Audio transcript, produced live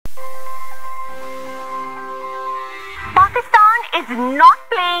is not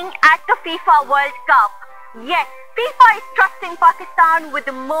playing at the FIFA World Cup. Yet, FIFA is trusting Pakistan with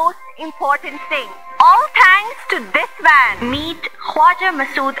the most important thing. All thanks to this man. Meet Khwaja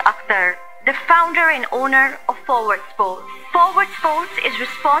Masood Akhtar, the founder and owner of Forward Sports. Forward Sports is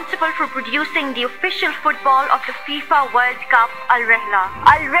responsible for producing the official football of the FIFA World Cup, Al-Rihla.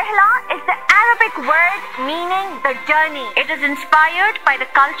 Al-Rihla is the Arabic word meaning the journey. It is inspired by the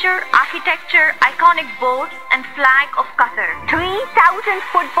culture, architecture, iconic boats and flag of Qatar. 3,000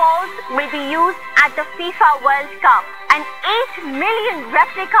 footballs will be used at the FIFA World Cup and 8 million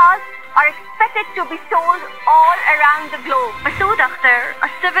replicas are expected to be sold all around the globe. Masood Akhtar, a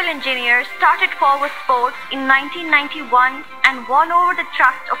civil engineer, started Forward Sports in 1991 and won over the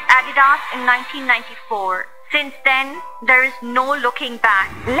trust of Adidas in 1994. Since then, there is no looking back.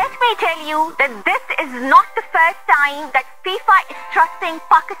 Let me tell you that this is not the first time that FIFA is trusting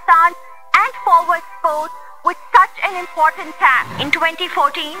Pakistan and Forward Sports with such an important task. In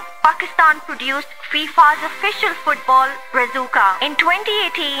 2014, Pakistan produced FIFA's official football, Bazooka. In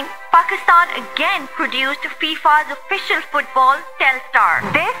 2018, Pakistan again produced FIFA's official football, Textiler.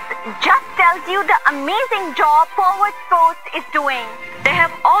 This just tells you the amazing job Forward Sports is doing. They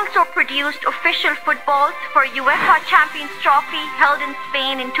have also produced official footballs for UEFA Champions Trophy held in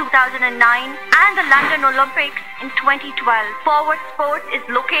Spain in 2009 and the London Olympics in 2012. Forward Sports is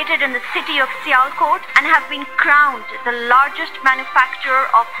located in the city of Sialkot and have been crowned the largest manufacturer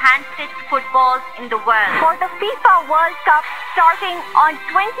of hand-stitched footballs in the world. For the FIFA World Cup starting on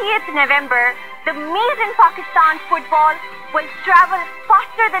 20th November, the Made in Pakistan football will travel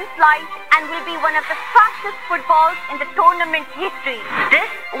faster than flight and will be one of the fastest footballs in the tournament history. This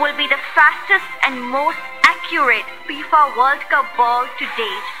will be the fastest and most accurate FIFA World Cup ball to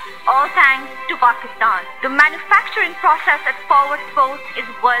date, all thanks to Pakistan. The manufacturing process at Forward Sports is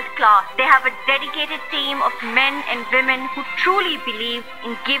world-class. They have a dedicated team of men and women who truly believe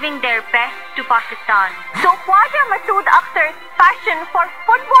in giving their best to Pakistan. So Khwaja Masood Akhtar's passion for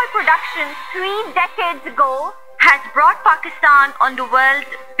football production 3 decades ago has brought Pakistan on the world's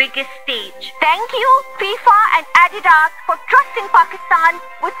biggest stage. Thank you, FIFA and Adidas, for trusting Pakistan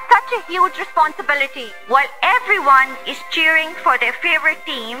with such a huge responsibility. While everyone is cheering for their favorite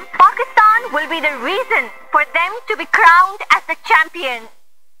team, Pakistan will be the reason for them to be crowned as the champion.